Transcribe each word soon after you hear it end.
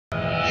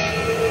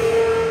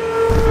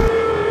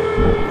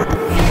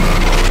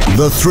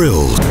The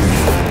thrill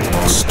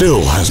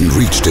still hasn't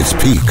reached its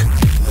peak.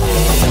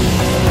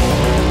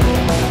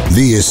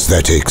 The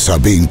aesthetics are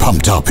being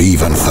pumped up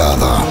even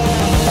further.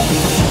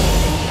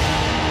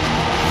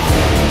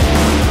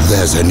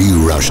 There's a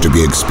new rush to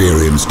be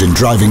experienced in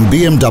driving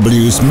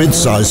BMW's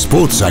mid-size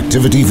sports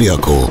activity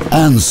vehicle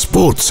and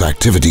sports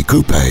activity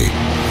coupe.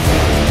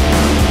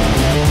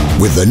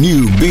 With the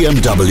new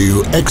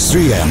BMW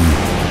X3 M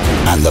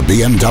and the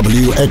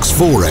BMW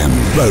X4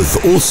 M,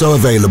 both also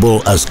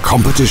available as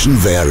competition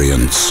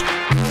variants.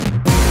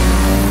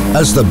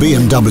 As the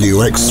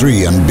BMW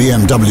X3 and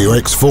BMW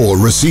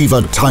X4 receive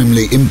a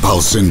timely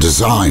impulse in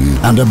design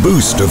and a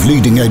boost of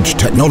leading-edge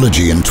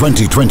technology in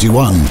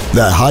 2021,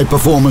 their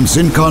high-performance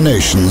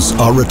incarnations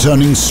are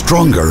returning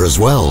stronger as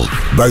well,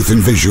 both in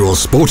visual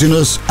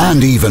sportiness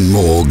and even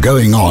more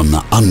going on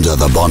under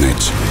the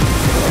bonnet.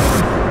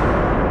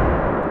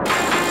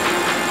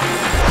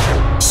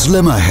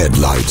 Slimmer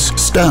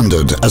headlights,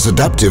 standard as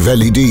adaptive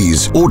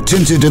LEDs or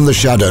tinted in the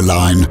shadow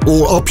line,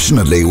 or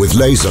optionally with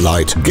laser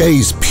light,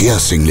 gaze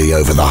piercingly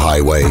over the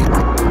highway.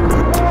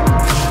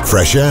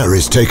 Fresh air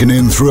is taken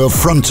in through a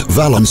front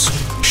valance,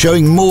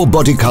 showing more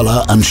body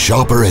colour and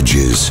sharper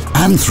edges,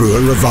 and through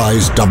a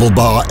revised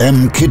double-bar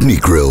M kidney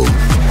grille.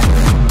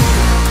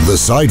 The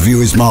side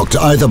view is marked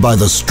either by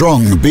the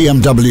strong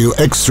BMW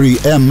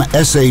X3 M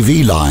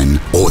SAV line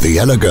or the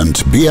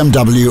elegant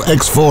BMW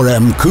X4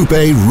 M Coupe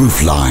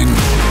roofline,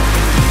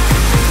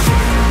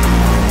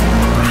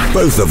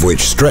 both of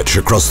which stretch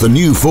across the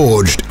new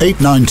forged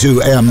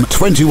 892M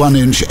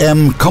 21-inch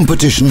M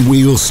Competition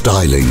wheel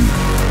styling.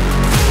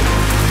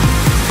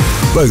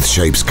 Both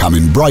shapes come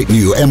in bright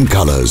new M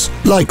colours,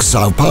 like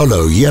Sao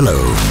Paulo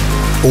Yellow,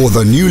 or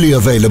the newly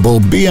available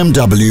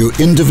BMW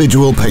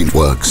individual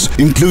paintworks,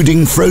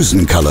 including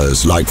frozen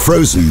colours like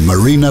Frozen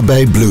Marina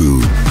Bay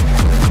Blue.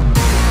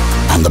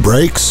 And the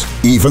brakes,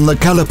 even the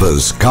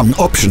calipers, come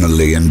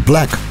optionally in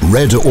black,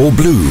 red or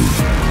blue.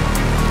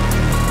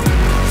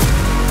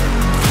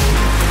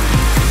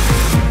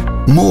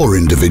 More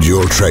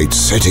individual traits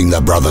setting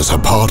the brothers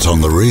apart on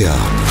the rear.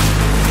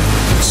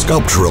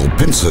 Sculptural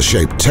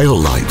pincer-shaped tail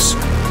lights,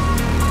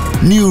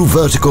 new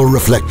vertical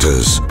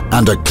reflectors,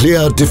 and a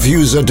clear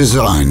diffuser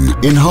design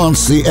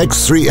enhance the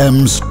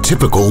X3M's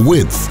typical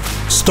width,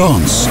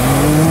 stance,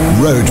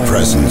 road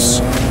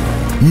presence.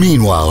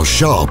 Meanwhile,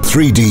 sharp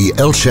 3D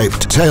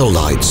L-shaped tail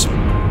lights,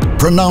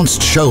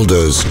 pronounced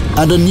shoulders,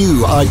 and a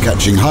new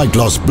eye-catching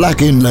high-gloss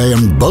black inlay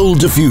and bold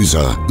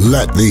diffuser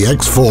let the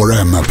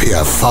X4M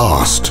appear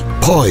fast,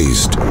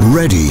 poised,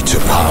 ready to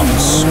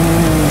pounce.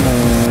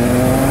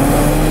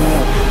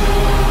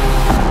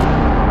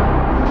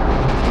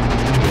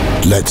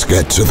 Let's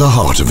get to the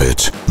heart of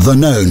it. The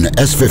known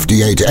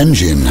S58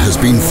 engine has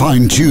been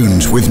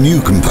fine-tuned with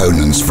new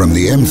components from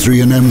the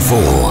M3 and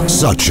M4,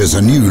 such as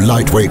a new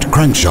lightweight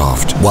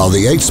crankshaft, while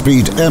the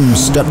 8-speed M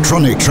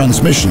Steptronic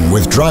transmission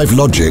with drive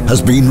logic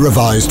has been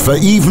revised for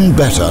even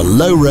better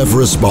low-rev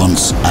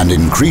response and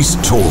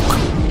increased torque,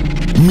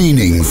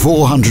 meaning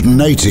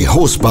 480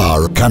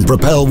 horsepower can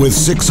propel with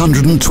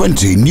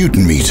 620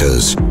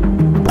 Newton-meters,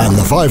 and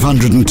the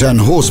 510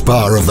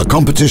 horsepower of the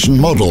competition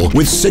model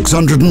with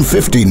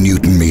 650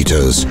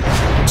 Newton-meters.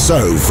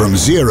 So from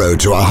 0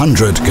 to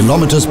 100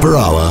 kilometers per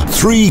hour,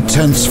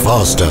 3/10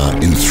 faster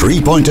in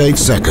 3.8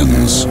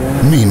 seconds.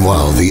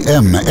 Meanwhile, the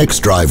M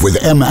xDrive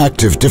with M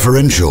Active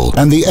differential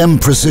and the M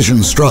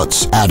Precision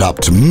struts add up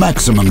to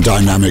maximum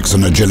dynamics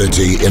and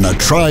agility in a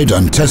tried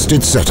and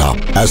tested setup,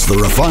 as the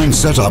refined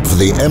setup for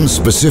the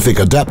M-specific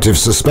adaptive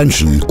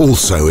suspension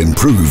also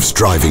improves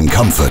driving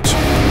comfort.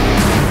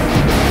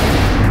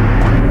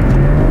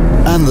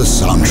 And the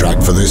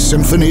soundtrack for this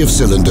symphony of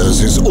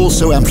cylinders is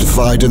also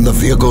amplified in the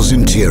vehicle's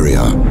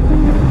interior.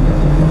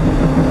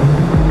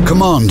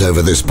 Command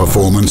over this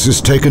performance is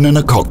taken in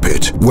a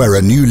cockpit, where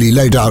a newly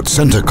laid out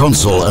center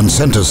console and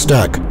center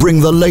stack bring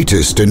the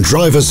latest in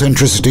driver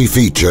centricity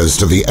features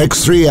to the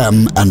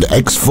X3M and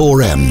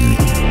X4M.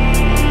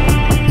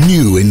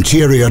 New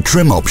interior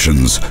trim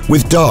options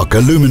with dark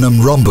aluminum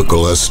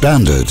rhombical as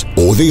standard,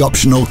 or the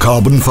optional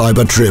carbon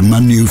fiber trim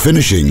and new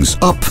finishings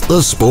up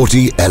the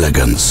sporty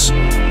elegance.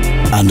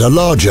 And a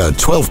larger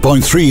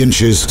 12.3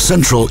 inches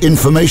central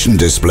information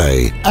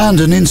display and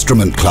an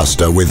instrument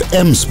cluster with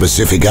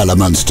M-specific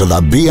elements to the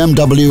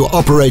BMW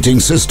Operating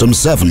System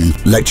 7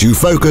 let you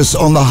focus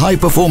on the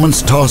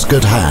high-performance task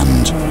at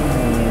hand.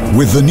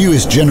 With the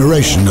newest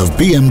generation of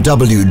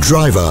BMW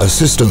driver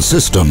assistance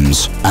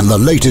systems and the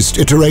latest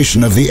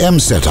iteration of the M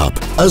setup,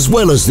 as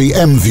well as the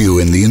M view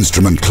in the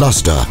instrument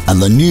cluster and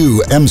the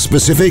new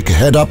M-specific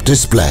head-up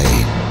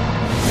display.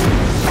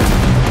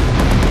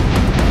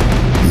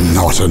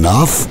 Not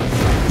enough?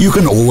 You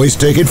can always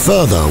take it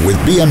further with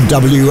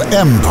BMW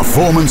M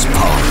Performance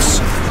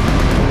Parts.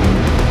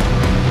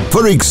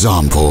 For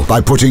example, by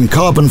putting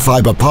carbon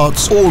fiber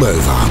parts all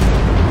over.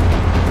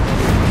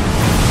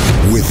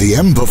 With the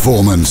M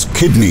Performance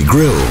kidney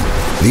grille,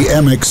 the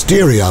M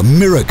exterior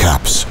mirror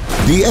caps,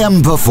 The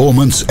M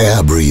Performance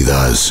air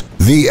breathers,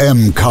 the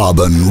M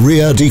Carbon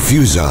rear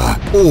diffuser,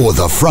 or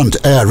the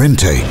front air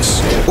intakes.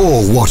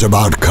 Or what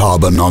about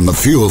carbon on the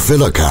fuel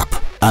filler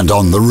cap and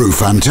on the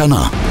roof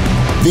antenna?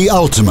 The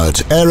ultimate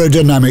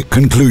aerodynamic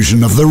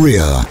conclusion of the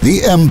rear,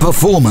 the M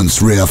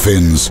Performance rear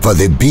fins for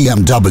the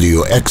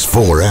BMW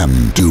X4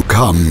 M do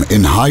come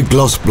in high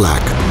gloss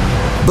black.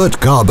 But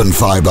carbon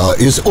fiber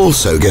is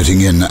also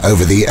getting in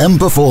over the M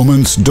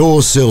Performance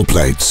door sill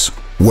plates,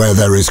 where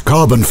there is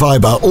carbon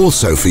fiber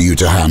also for you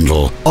to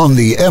handle on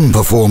the M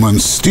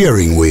Performance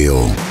steering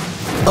wheel.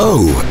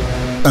 Oh,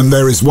 and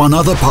there is one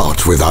other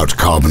part without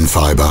carbon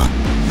fiber.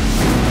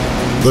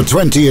 The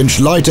 20-inch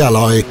light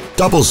alloy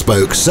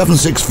double-spoke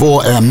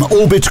 764M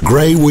Orbit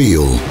grey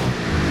wheel.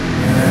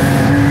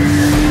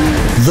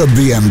 The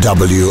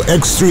BMW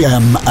X3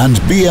 M and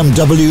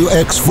BMW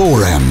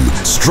X4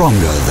 M, stronger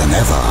than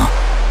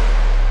ever.